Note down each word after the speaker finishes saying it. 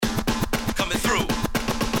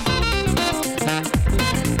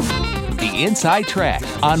The Inside Track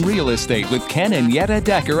on real estate with Ken and Yetta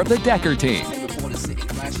Decker of the Decker Team.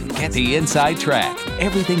 Get the Inside Track.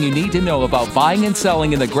 Everything you need to know about buying and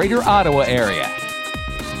selling in the Greater Ottawa area.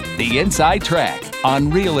 The Inside Track on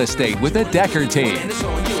real estate with the Decker Team.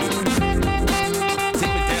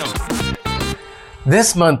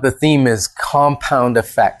 This month, the theme is compound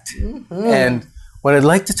effect. And what I'd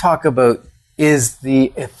like to talk about is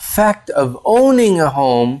the effect of owning a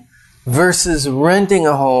home versus renting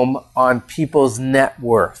a home on people's net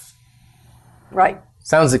worth. Right.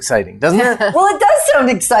 Sounds exciting, doesn't it? Well, it does sound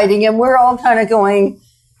exciting, and we're all kind of going,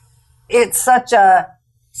 it's such a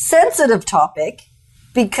sensitive topic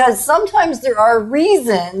because sometimes there are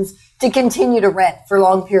reasons to continue to rent for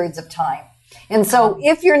long periods of time. And so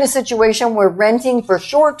if you're in a situation where renting for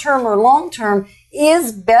short-term or long-term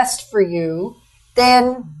is best for you,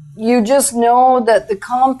 then you just know that the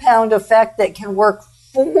compound effect that can work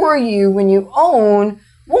for you when you own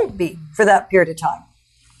won't be for that period of time.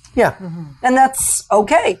 Yeah. And that's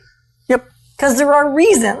okay. Yep. Because there are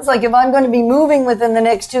reasons, like if I'm going to be moving within the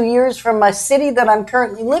next 2 years from my city that I'm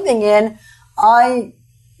currently living in, I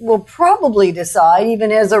will probably decide,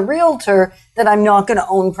 even as a realtor, that I'm not going to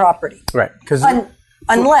own property. Right.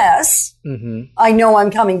 Unless I know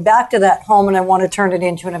I'm coming back to that home and I want to turn it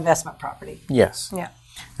into an investment property. Yes. Yeah.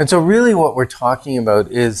 And so really what we're talking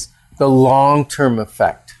about is the long-term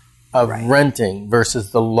effect of renting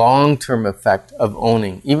versus the long-term effect of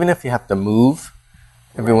owning. Even if you have to move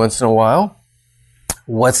every once in a while,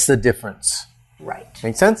 what's the difference? Right.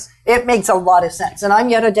 Make sense? It makes a lot of sense. And I'm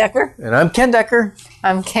Yetta Decker. And I'm Ken Decker.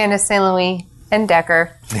 I'm Candace St. Louis and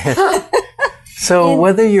Decker. So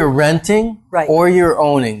whether you're renting Right. or you're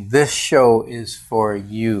owning, this show is for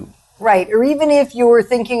you. Right. Or even if you're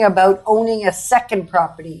thinking about owning a second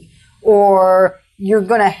property, or you're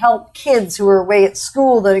going to help kids who are away at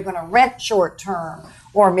school that are going to rent short term,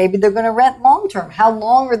 or maybe they're going to rent long term. How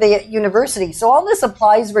long are they at university? So all this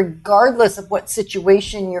applies regardless of what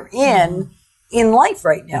situation you're in life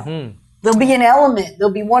right now. There'll be an element,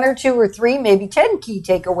 there'll be 1 or 2 or 3, maybe 10 key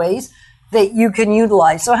takeaways that you can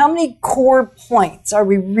utilize. So how many core points are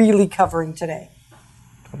we really covering today?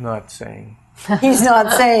 I'm not saying. He's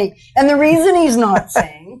not saying. And the reason he's not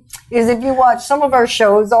saying is if you watch some of our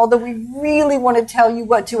shows, although we really want to tell you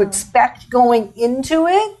what to expect going into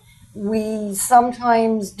it, we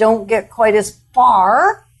sometimes don't get quite as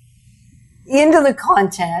far into the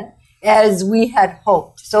content as we had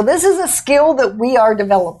hoped. So this is a skill that we are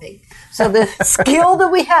developing. So the skill that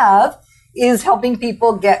we have is helping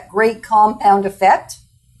people get great compound effect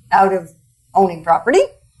out of owning property.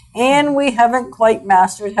 And we haven't quite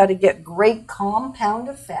mastered how to get great compound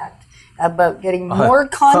effect about getting more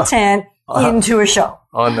content into a show.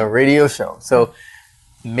 On the radio show. So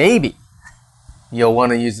maybe you'll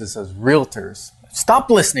want to use this as realtors. Stop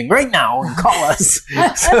listening right now and call us.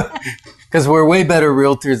 Because we're way better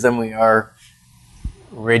realtors than we are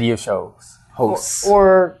radio shows hosts.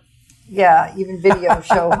 Or even video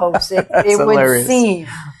show hosts. It would hilarious. seem.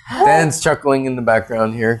 Dan's chuckling in the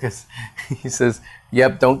background here because he says,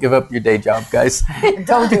 yep, don't give up your day job, guys.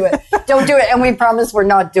 Don't do it. Don't do it. And we promise we're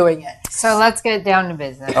not doing it. So let's get down to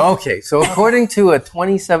business. Okay, so according to a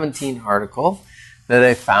 2017 article that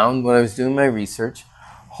I found when I was doing my research,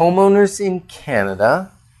 homeowners in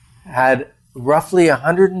Canada had roughly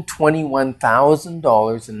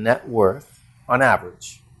 $121,000 in net worth on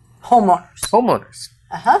average. Homeowners. Homeowners.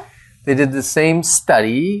 They did the same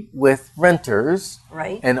study with renters.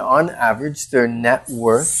 Right. And on average, their net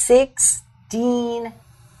worth... 16,000.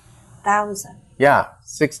 Yeah,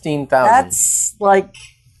 16,000. That's like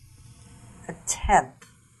a tenth.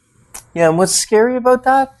 Yeah, and what's scary about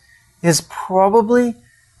that is probably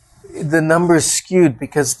the numbers skewed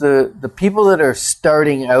because the people that are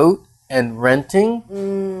starting out and renting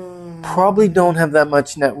probably don't have that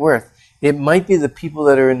much net worth. It might be the people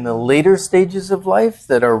that are in the later stages of life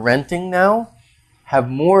that are renting now have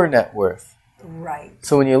more net worth. Right.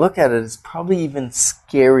 So when you look at it, it's probably even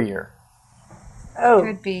scarier. Oh,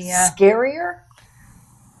 Could be, yeah. Scarier?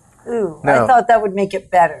 Ooh, No. I thought that would make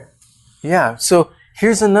it better. Yeah, so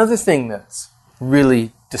here's another thing that's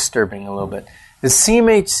really disturbing a little bit. The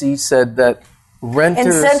CMHC said that renters...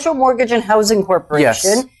 And Central Mortgage and Housing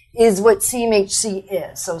Corporation Yes. is what CMHC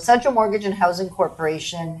is. So Central Mortgage and Housing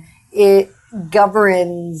Corporation, it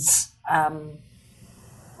governs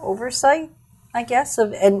oversight, I guess,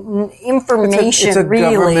 of and information. It's a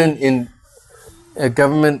really.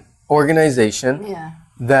 government organization Yeah.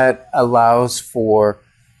 that allows for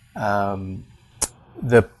the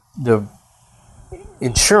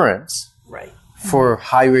insurance Right. for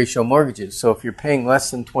high ratio mortgages. So if you're paying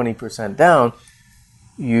less than 20% down,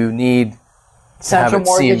 you need Central have it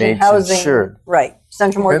Mortgage and CMH Housing, insured. right?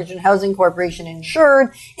 Central Mortgage and Housing Corporation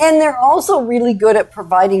insured, and they're also really good at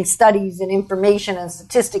providing studies and information and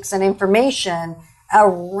statistics and information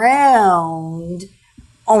around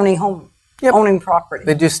owning owning property.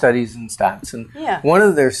 They do studies and stats, and Yeah. one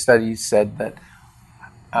of their studies said that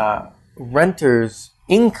renters'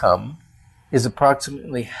 income is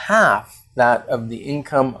approximately half that of the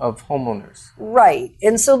income of homeowners. Right.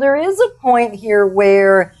 And so there is a point here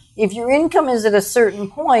where if your income is at a certain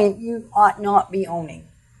point, you ought not be owning.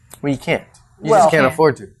 Well, you can't. You Well- just can't Can't.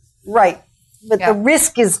 afford to. Right. But Yeah. the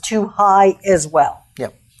risk is too high as well.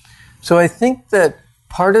 Yep. So I think that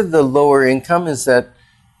part of the lower income is that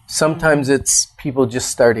sometimes it's people just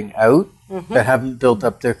starting out that haven't built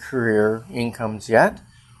up their career incomes yet,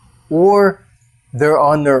 or they're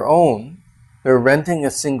on their own. They're renting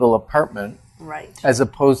a single apartment Right. as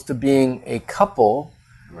opposed to being a couple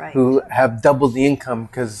Right. who have double the income,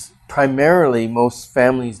 because primarily most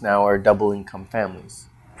families now are double income families.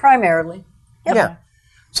 Primarily. Yep. Yeah.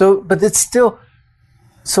 So, but it's still,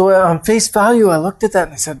 so on face value, I looked at that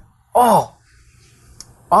and I said, oh,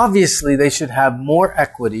 obviously they should have more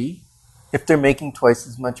equity if they're making twice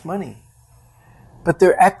as much money. But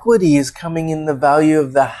their equity is coming in the value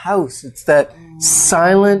of the house. It's that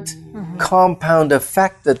silent compound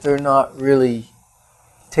effect that they're not really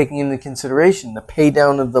taking into consideration. The pay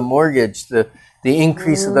down of the mortgage, the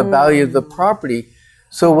increase of the value of the property.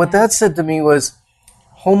 So what that said to me was,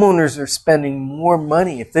 homeowners are spending more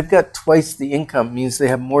money. If they've got twice the income, means they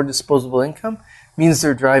have more disposable income, means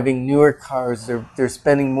they're driving newer cars, they're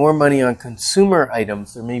spending more money on consumer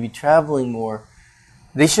items, they're maybe traveling more.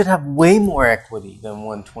 They should have way more equity than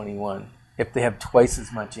 121 if they have twice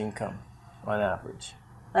as much income on average.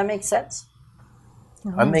 That makes sense.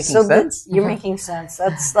 I'm making So sense? you're making sense.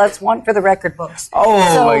 That's one for the record books. Oh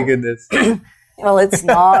So- my goodness. Well, it's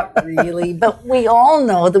not really, but we all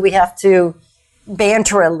know that we have to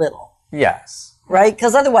banter a little, Yes. right?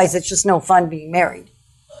 Because otherwise it's just no fun being married.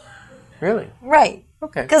 Really? Right.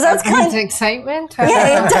 Okay. Because that's kind It's of, excitement.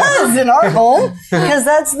 yeah, it does in our home. Because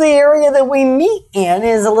that's the area that we meet in,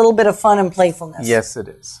 is a little bit of fun and playfulness. Yes, it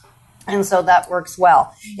is. And so that works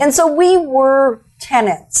well. And so we were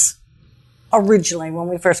tenants originally when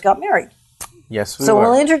we first got married. Yes, we So are.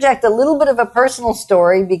 we'll interject a little bit of a personal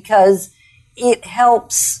story because it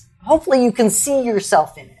helps. Hopefully you can see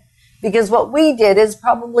yourself in it. Because what we did is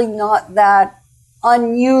probably not that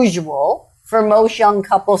unusual for most young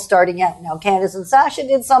couples starting out. Now, Candace and Sasha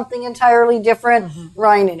did something entirely different.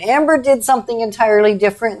 Ryan and Amber did something entirely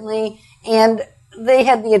differently. And they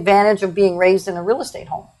had the advantage of being raised in a real estate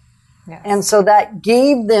home. Yes. And so that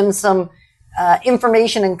gave them some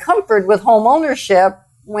information and comfort with home ownership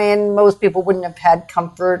when most people wouldn't have had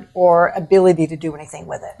comfort or ability to do anything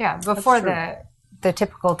with it. Yeah, before the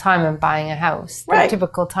typical time of buying a house. The Right.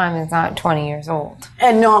 typical time is not 20 years old.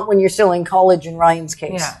 And not when you're still in college in Ryan's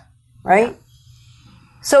case. Yeah. Right?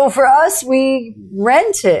 So for us, we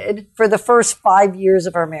rented for the first 5 years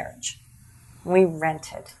of our marriage. We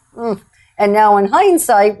rented. And now in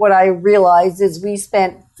hindsight, what I realized is we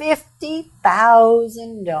spent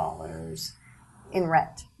 $50,000 in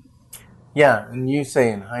rent. Yeah, and you say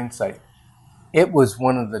in hindsight, it was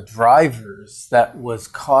one of the drivers that was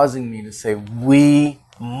causing me to say, we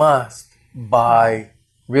must buy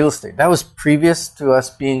real estate. That was previous to us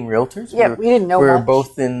being realtors. Yeah, we didn't know We were much.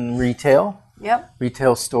 both in retail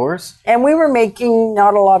stores. And we were making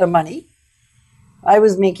not a lot of money. I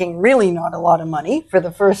was making really not a lot of money for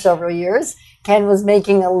the first several years. Ken was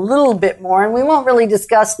making a little bit more, and we won't really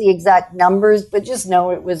discuss the exact numbers, but just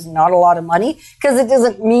know it was not a lot of money because it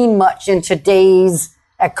doesn't mean much in today's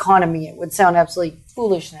economy. It would sound absolutely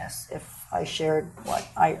foolishness if I shared what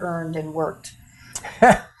I earned and worked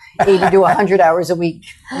 80 to 100 hours a week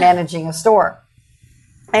managing a store.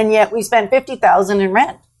 And yet we spent $50,000 in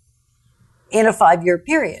rent in a 5-year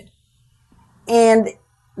period. And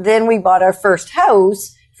then we bought our first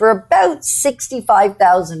house for about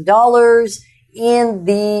 $65,000 in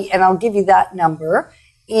the, and I'll give you that number,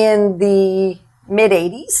 in the mid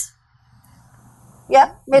 80s.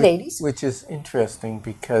 Yeah, mid 80s. Which is interesting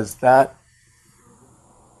because that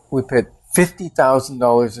we paid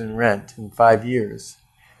 $50,000 in rent in 5 years,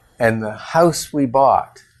 and the house we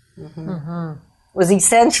bought Was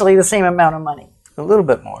essentially the same amount of money. a little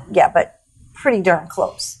bit more. Yeah, but pretty darn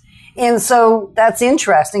close. And so that's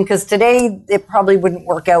interesting because today it probably wouldn't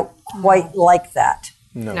work out quite like that.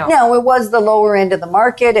 No. No, it was the lower end of the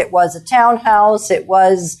market. It was a townhouse. It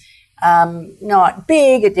was not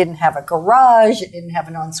big. It didn't have a garage. It didn't have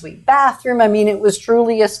an ensuite bathroom. I mean, it was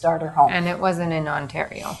truly a starter home. And it wasn't in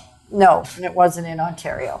Ontario. No, and it wasn't in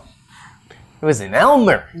Ontario. It was in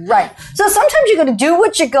Elmer. Right. So sometimes you got to do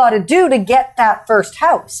what you got to do to get that first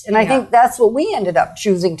house. And I think that's what we ended up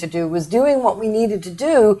choosing to do, was doing what we needed to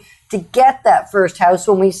do to get that first house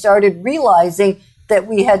when we started realizing that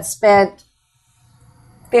we had spent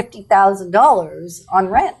 $50,000 on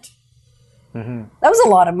rent. Mm-hmm. That was a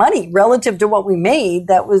lot of money relative to what we made.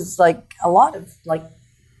 That was like a lot of, like,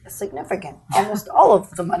 significant. Almost all of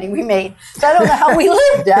the money we made. So I don't know how we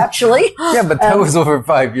lived, actually. Yeah, but that was over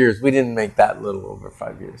 5 years. We didn't make that little over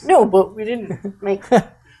 5 years. No, but we didn't make...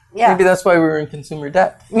 Yeah. Maybe that's why we were in consumer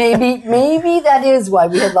debt. Maybe that is why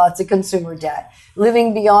we had lots of consumer debt.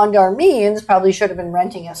 Living beyond our means, probably should have been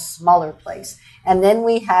renting a smaller place. And then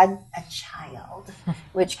we had a child,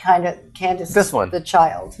 which kind of, Candace, This one. the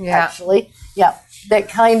child, Yeah. actually. Yeah, that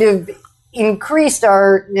kind of increased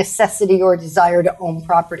our necessity or desire to own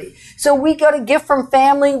property. So we got a gift from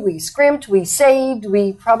family, we scrimped, we saved,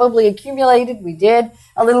 we probably accumulated, we did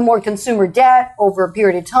a little more consumer debt over a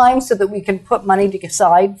period of time so that we can put money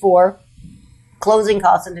aside for closing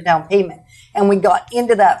costs and a down payment. And we got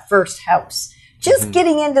into that first house. Just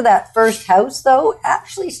getting into that first house, though,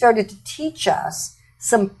 actually started to teach us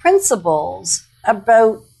some principles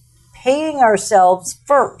about paying ourselves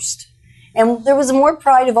first. And there was more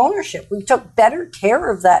pride of ownership. We took better care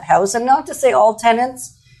of that house. And not to say all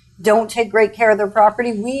tenants don't take great care of their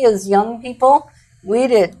property. We as young people, we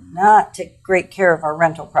did not take great care of our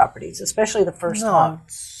rental properties, especially the first time.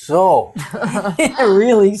 So,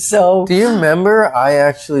 Really so. do you remember I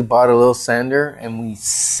actually bought a little sander and we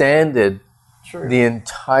sanded the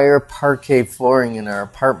entire parquet flooring in our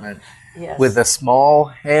apartment Yes. with a small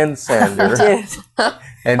hand sander Did.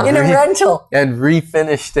 and In a rental. and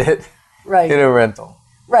refinished it Right. in a rental.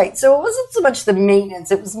 Right. So it wasn't so much the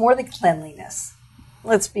maintenance, it was more the cleanliness.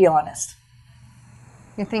 Let's be honest.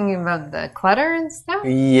 You're thinking about the clutter and stuff?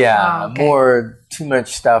 Yeah, Oh, okay. more too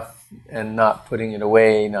much stuff and not putting it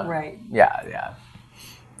away. Not, Right. Yeah.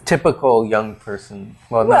 Typical young person.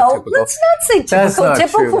 Well, not Well, typical. let's not say That's typical. not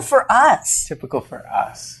Typical true. for us. Typical for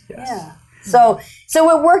us. Yes. Yeah. So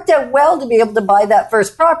it worked out well to be able to buy that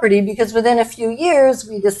first property, because within a few years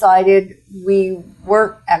we decided we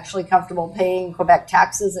weren't actually comfortable paying Quebec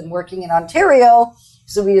taxes and working in Ontario.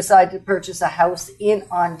 So we decided to purchase a house in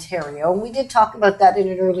Ontario. And we did talk about that in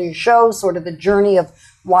an earlier show, sort of the journey of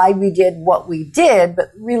why we did what we did.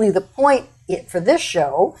 But really the point for this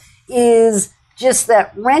show is just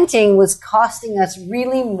that renting was costing us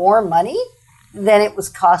really more money than it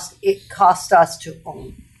cost us to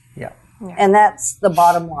own. Yeah. And that's the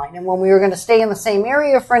bottom line. And when we were going to stay in the same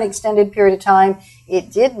area for an extended period of time,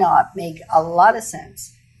 it did not make a lot of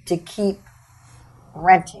sense to keep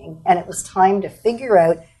renting. And it was time to figure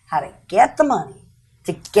out how to get the money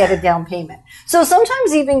to get a down payment. So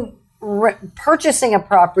sometimes even purchasing a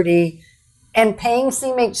property and paying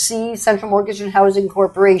CMHC, Central Mortgage and Housing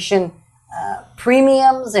Corporation,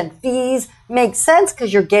 premiums and fees makes sense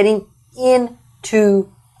because you're getting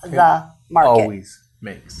into the market. Always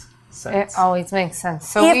makes sense. It always makes sense.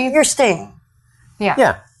 So If you're staying. yeah.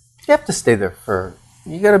 Yeah. You have to stay there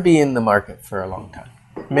you got to be in the market for a long time.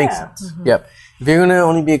 Makes Yeah. sense. Yep. If you're going to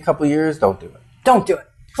only be a couple years, don't do it. Don't do it.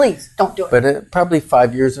 Please, don't do it. But probably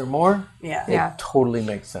 5 years or more, Yeah. Yeah. it totally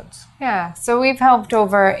makes sense. Yeah, so we've helped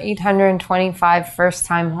over 825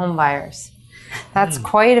 first-time home buyers. That's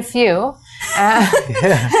quite a few.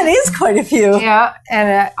 That is quite a few. Yeah,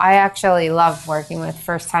 and I actually love working with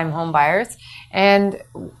first-time home buyers. And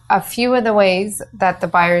a few of the ways that the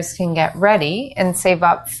buyers can get ready and save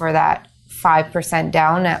up for that 5%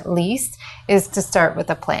 down at least is to start with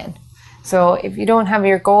a plan. So if you don't have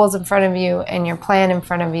your goals in front of you and your plan in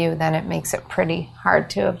front of you, then it makes it pretty hard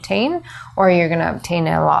to obtain, or you're going to obtain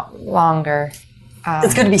it a lot longer.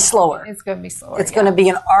 It's going to be slower. It's going to be slower. It's going to be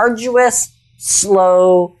an arduous,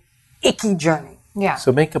 slow, icky journey. Yeah.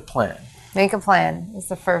 So make a plan. Make a plan is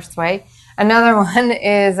the first way. Another one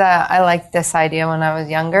is, I liked this idea when I was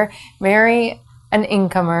younger, marry an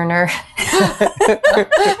income earner.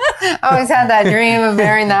 I always had that dream of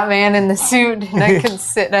marrying that man in the suit, and I could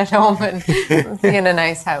sit at home and be in a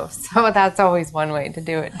nice house. So that's always one way to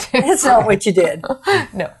do it too. It's not what you did.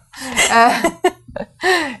 No.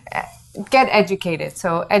 Get educated.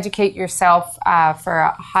 So educate yourself for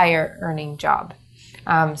a higher earning job.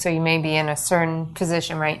 So you may be in a certain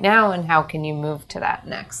position right now, and how can you move to that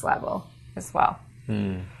next level as well?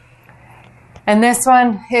 And this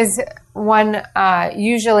one is one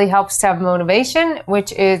usually helps to have motivation,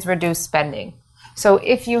 which is reduce spending. So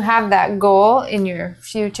if you have that goal in your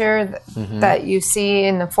future that you see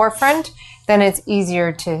in the forefront, then it's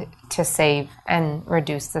easier to save and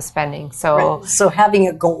reduce the spending. So So having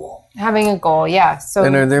a goal. Having a goal, yeah. So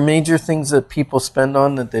And are there major things that people spend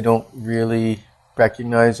on that they don't really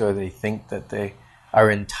recognize, or they think that they are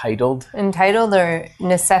entitled? entitled or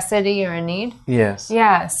necessity or a need? Yes.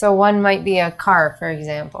 Yeah, so one might be a car, for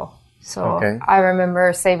example. So Okay. I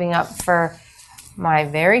remember saving up for my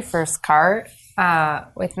very first car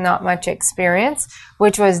with not much experience,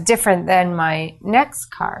 which was different than my next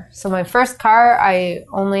car. So my first car, I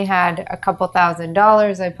only had a couple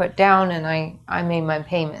 $1,000s I put down, and I made my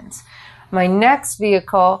payments. My next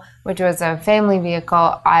vehicle, which was a family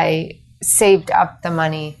vehicle, I saved up the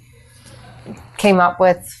money, came up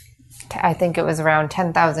with, I think it was around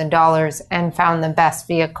 $10,000, and found the best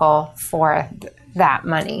vehicle for that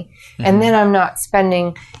money. And then I'm not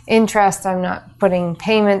spending interest, I'm not putting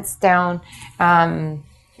payments down,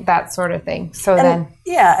 that sort of thing. So then,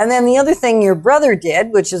 And then the other thing your brother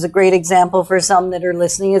did, which is a great example for some that are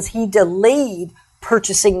listening, is he delayed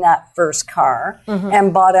purchasing that first car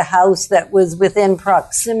and bought a house that was within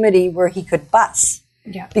proximity where he could bus.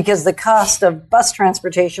 yeah, Because the cost of bus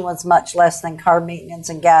transportation was much less than car maintenance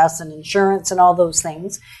and gas and insurance and all those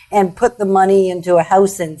things, and put the money into a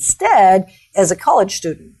house instead as a college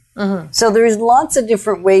student. So there's lots of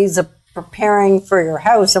different ways of preparing for your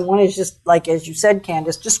house, and one is just, like as you said,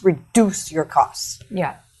 Candace, just reduce your costs.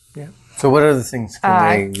 yeah. So what other things can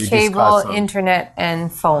they reduce Cable, costs on? internet,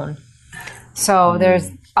 and phone. So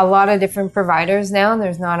there's a lot of different providers now.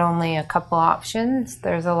 There's not only a couple options.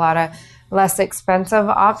 There's a lot of less expensive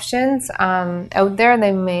options out there.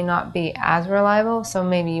 They may not be as reliable, so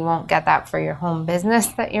maybe you won't get that for your home business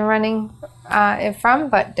that you're running it from,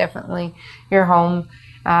 but definitely your home.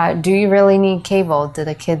 Do you really need cable? Do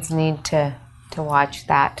the kids need to watch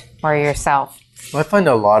that, or yourself? Well, I find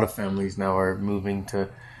a lot of families now are moving to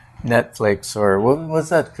Netflix, or what was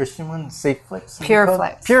that Christian one? SafeFlix?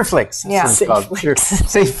 PureFlix. PureFlix. Yeah. That's what it's called.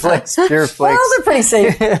 SafeFlix. PureFlix. Well, they're pretty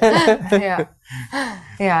safe. Yeah.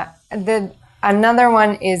 Yeah. Another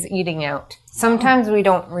one is eating out. Sometimes we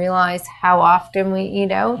don't realize how often we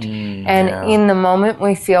eat out. And in the moment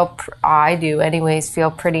we feel, I do anyways,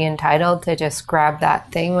 feel pretty entitled to just grab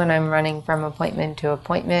that thing when I'm running from appointment to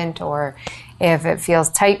appointment. Or if it feels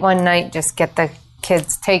tight one night, just get the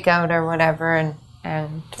kids takeout or whatever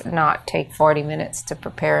and not take 40 minutes to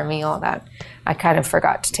prepare a meal. That I kind of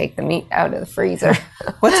forgot to take the meat out of the freezer.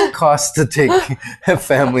 What's it cost to take a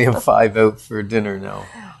family of 5 out for dinner now?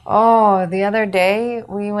 Oh, the other day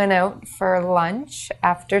we went out for lunch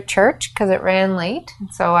after church because it ran late.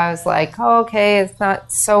 So I was like, oh, okay, it's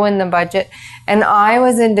not so in the budget. And I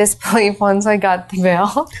was in disbelief once I got the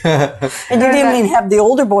bill. And you didn't even have the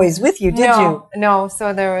older boys with you, did you? No,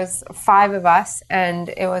 so there was 5 of us, and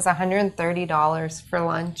it was $130 for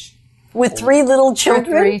lunch. With 3 little For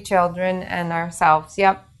children? 3 children and ourselves,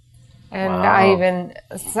 yep. And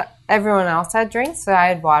everyone else had drinks, so I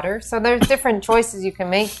had water. So there's different choices you can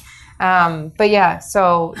make. But yeah,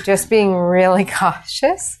 so just being really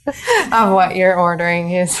cautious of what you're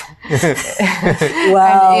ordering is,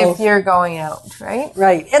 Wow. and if you're going out, right?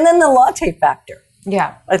 Right. And then the latte factor.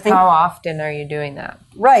 Yeah. I think- How often are you doing that?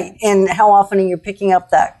 Right. And how often are you picking up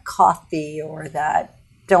that coffee or that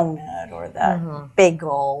donut or that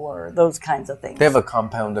bagel or those kinds of things? They have a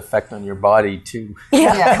compound effect on your body, too.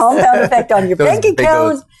 Yeah, compound effect on your Those bank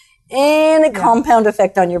account and a compound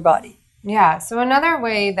effect on your body. Yeah. So another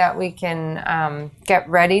way that we can get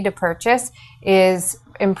ready to purchase is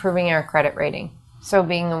improving our credit rating. So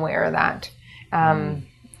being aware of that.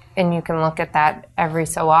 And you can look at that every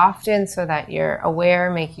so often so that you're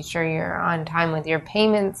aware, making sure you're on time with your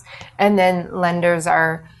payments. And then lenders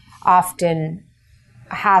are often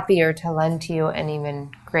happier to lend to you in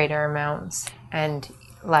even greater amounts and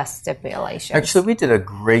less stipulations. Actually, we did a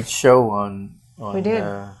great show on We did.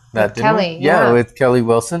 that, With didn't we? Kelly, yeah. with Kelly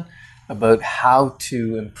Wilson, about how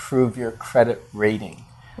to improve your credit rating.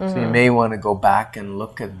 So you may want to go back and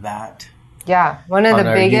look at that. Yeah, one of On the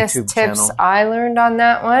our biggest YouTube tips channel. I learned on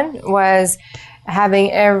that one was having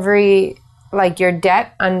your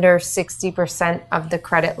debt under 60% of the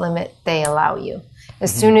credit limit they allow you.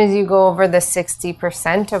 As soon as you go over the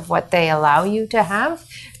 60% of what they allow you to have,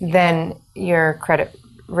 then your credit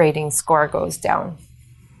rating score goes down,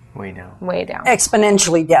 Way down. way down.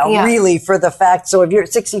 Exponentially down, Yeah. really, for the fact. So if you're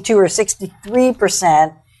at 62 or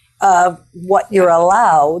 63% of what you're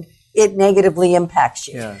allowed, it negatively impacts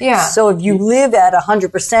you. Yeah. Yeah. So if you live at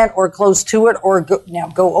 100% or close to it, or go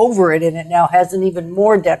over it, and it now has an even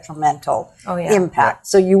more detrimental impact.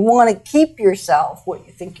 So you want to keep yourself, what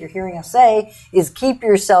you think you're hearing us say, is keep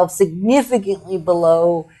yourself significantly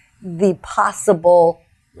below the possible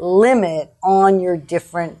limit on your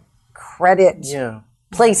different credit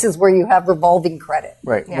places where you have revolving credit.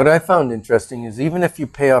 Right. What I found interesting is even if you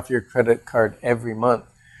pay off your credit card every month,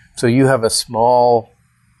 so you have a small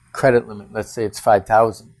credit limit, let's say it's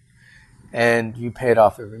 $5,000, and you pay it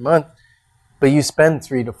off every month, but you spend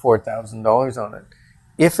 $3,000 to $4,000 on it.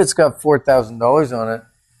 If it's got $4,000 on it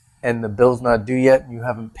and the bill's not due yet and you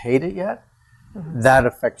haven't paid it yet, that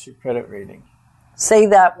affects your credit rating. Say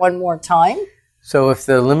that one more time. So if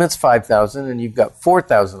the limit's $5,000 and you've got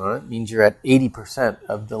 $4,000 on it, means you're at 80%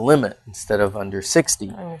 of the limit instead of under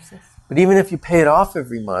 60. But even if you pay it off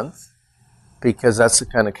every month, because that's the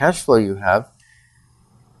kind of cash flow you have,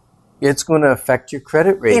 it's going to affect your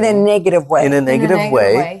credit rating. In a negative way. In a negative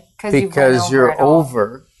way, because you're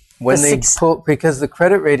over when they pull, because the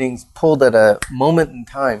credit rating's pulled at a moment in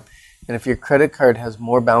time. And if your credit card has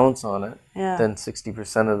more balance on it than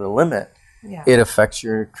 60% of the limit, it affects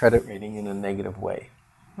your credit rating in a negative way.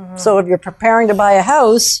 So if you're preparing to buy a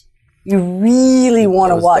house, you really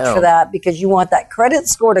want to watch for that, because you want that credit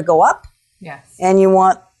score to go up. Yes. And you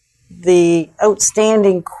want the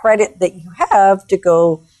outstanding credit that you have to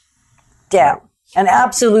go down and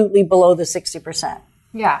absolutely below the 60%.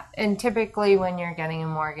 Yeah, and typically when you're getting a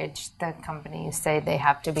mortgage, the companies say they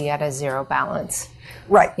have to be at a zero balance.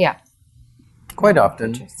 Right. Yeah. Quite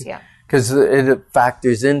often. Yeah. Because it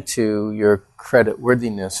factors into your credit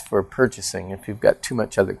worthiness for purchasing. If you've got too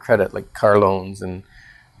much other credit, like car loans and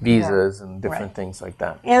visas and different things like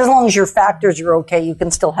that. And as long as your factors are okay, you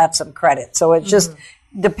can still have some credit. So it's just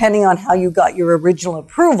depending on how you got your original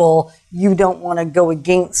approval, you don't want to go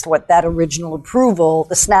against what that original approval,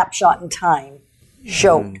 the snapshot in time,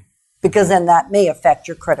 showed. Because then that may affect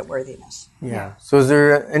your credit worthiness. Yeah. So is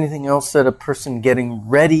there anything else that a person getting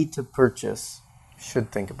ready to purchase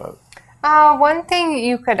should think about? One thing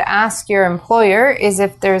you could ask your employer is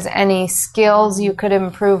if there's any skills you could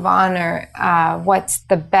improve on, or what's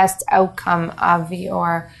the best outcome of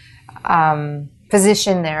your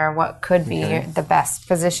position there, what could be the best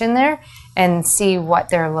position there, and see what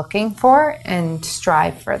they're looking for and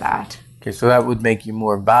strive for that. Okay, so that would make you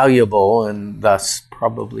more valuable and thus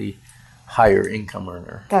probably higher income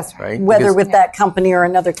earner. That's right. Whether with that company or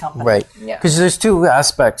another company. Right. Yeah. Because there's two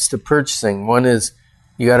aspects to purchasing. One is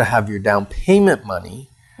you got to have your down payment money,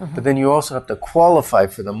 but then you also have to qualify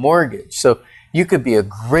for the mortgage. So you could be a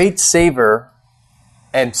great saver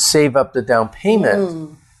and save up the down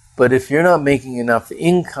payment, but if you're not making enough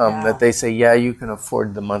income that they say, yeah, you can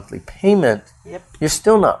afford the monthly payment, you're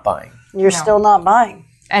still not buying. You're still not buying.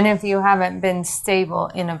 And if you haven't been stable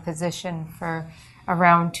in a position for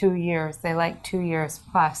around 2 years, they like 2 years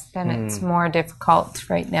plus, then it's more difficult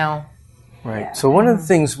right now. Right. Yeah. So one of the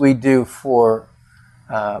things we do for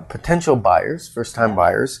potential buyers, first-time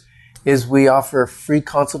buyers, is we offer a free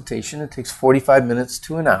consultation. It takes 45 minutes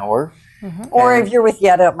to an hour. Or if you're with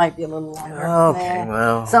Yetta, it might be a little longer. Okay,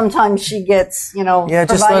 well. Sometimes she gets, Just let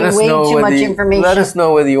providing us way know too whether much you, information. let us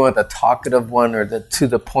know whether you want the talkative one or the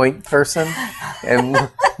to-the-point person, and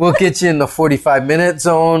we'll get you in the 45-minute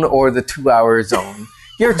zone or the 2-hour zone.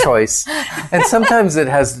 Your choice. And sometimes it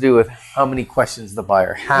has to do with how many questions the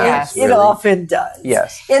buyer has. Yes. Really. It often does.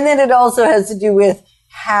 Yes. And then it also has to do with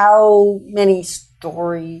how many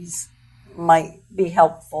stories might be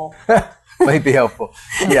helpful. Might be helpful.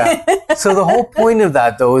 Yeah. So the whole point of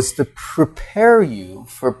that, though, is to prepare you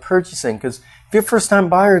for purchasing. Because if you're a first-time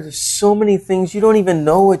buyer, there's so many things. You don't even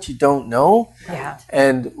know what you don't know. Yeah.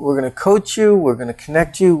 And we're going to coach you. We're going to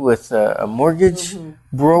connect you with a mortgage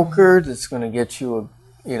broker that's going to get you,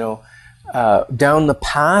 down the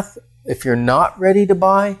path. If you're not ready to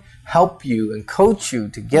buy, help you and coach you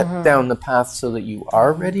to get down the path so that you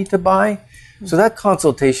are ready to buy. So that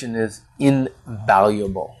consultation is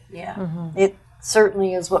invaluable. Yeah, it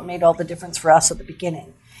certainly is what made all the difference for us at the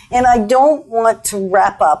beginning. And I don't want to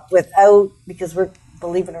wrap up without, because we're,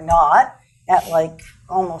 believe it or not, at like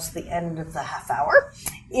almost the end of the half hour,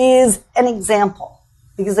 is an example.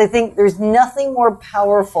 Because I think there's nothing more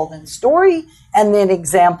powerful than story and then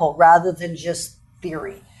example rather than just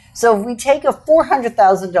theory. So if we take a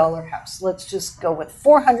 $400,000 house, let's just go with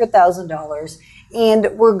 $400,000,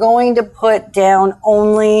 and we're going to put down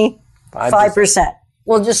only 5%.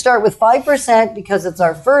 We'll just start with 5% because it's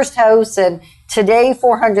our first house, and today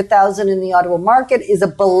 $400,000 in the Ottawa market is a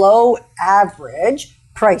below average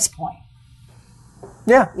price point.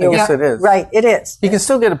 Yeah, I guess it is. Right, it is. You can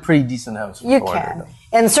still get a pretty decent house. You can.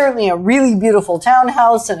 And certainly a really beautiful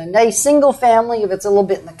townhouse and a nice single family if it's a little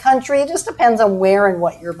bit in the country. It just depends on where and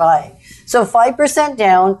what you're buying. So 5%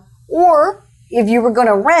 down, or if you were going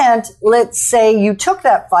to rent, let's say you took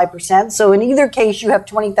that 5%. So in either case, you have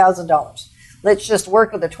 $20,000. Let's just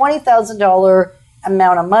work with a $20,000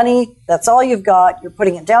 amount of money. That's all you've got. You're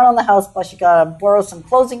putting it down on the house, plus you got to borrow some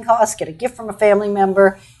closing costs, get a gift from a family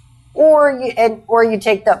member, or you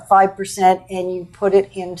take that 5% and you put it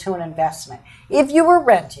into an investment. If you were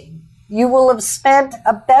renting, you will have spent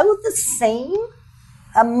about the same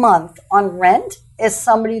a month on rent as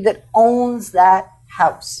somebody that owns that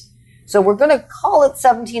house. So we're going to call it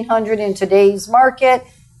 $1,700 in today's market.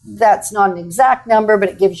 That's not an exact number, but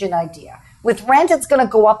it gives you an idea. With rent, it's going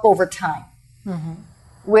to go up over time. Mm-hmm.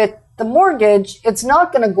 With the mortgage, it's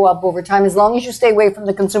not going to go up over time as long as you stay away from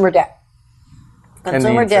the consumer debt.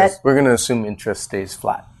 Consumer debt. We're going to assume interest stays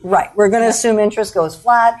flat. Right. We're going to assume interest goes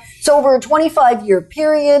flat. So over a 25-year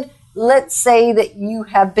period, let's say that you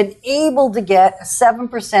have been able to get a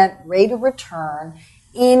 7% rate of return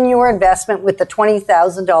in your investment with the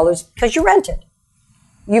 $20,000 because you rented.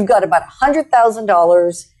 You've got about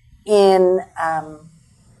 $100,000 in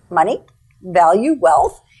money, value,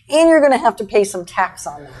 wealth, and you're going to have to pay some tax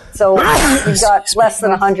on that. So you've got less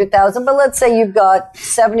than $100,000, but let's say you've got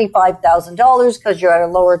 $75,000 because you're at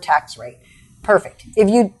a lower tax rate. Perfect. If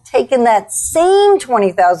you'd taken that same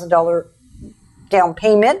 $20,000 down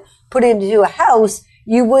payment, put it into a house,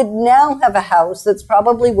 you would now have a house that's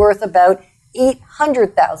probably worth about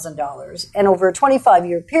 $800,000. And over a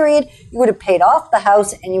 25-year period, you would have paid off the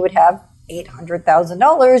house and you would have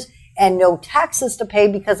 $800,000 and no taxes to pay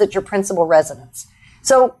because it's your principal residence.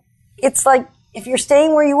 So it's like, if you're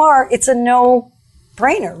staying where you are, it's a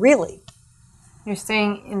no-brainer, really. You're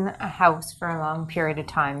staying in a house for a long period of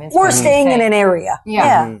time. Or staying in an area.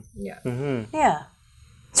 Yeah. Mm-hmm. Yeah. Mm-hmm. Yeah.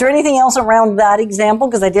 Is there anything else around that example?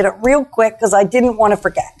 Because I did it real quick because I didn't want to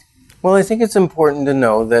forget. Well, I think it's important to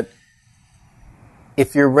know that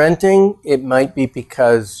if you're renting, it might be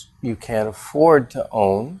because you can't afford to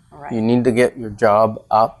own. Right. You need to get your job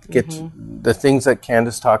up, get the things that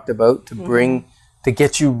Candace talked about to bring, to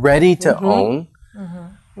get you ready to own.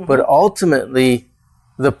 Mm-hmm. But ultimately,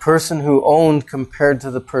 the person who owned compared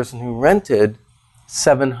to the person who rented,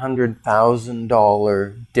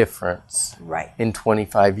 $700,000 difference in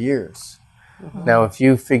 25 years. Mm-hmm. Now, if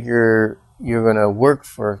you figure you're going to work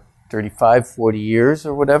for 35, 40 years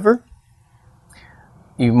or whatever,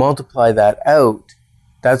 you multiply that out,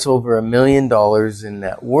 that's over $1 million in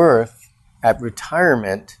net worth at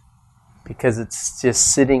retirement because it's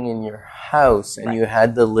just sitting in your house and you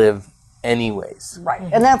had to live anyways. Right.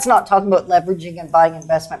 And that's not talking about leveraging and buying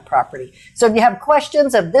investment property. So if you have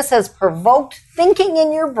questions, if this has provoked thinking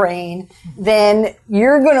in your brain, then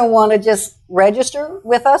you're going to want to just register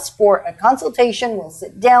with us for a consultation. We'll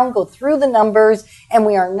sit down, go through the numbers, and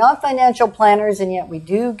we are not financial planners, and yet we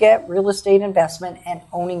do get real estate investment and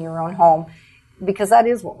owning your own home because that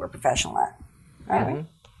is what we're professional at. Right?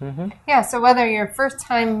 Mm-hmm. Yeah, so whether you're a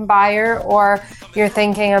first-time buyer or you're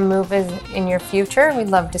thinking a move is in your future, we'd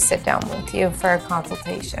love to sit down with you for a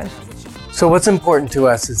consultation. So what's important to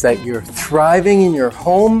us is that you're thriving in your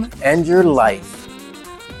home and your life.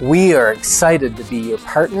 We are excited to be your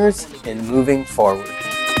partners in moving forward.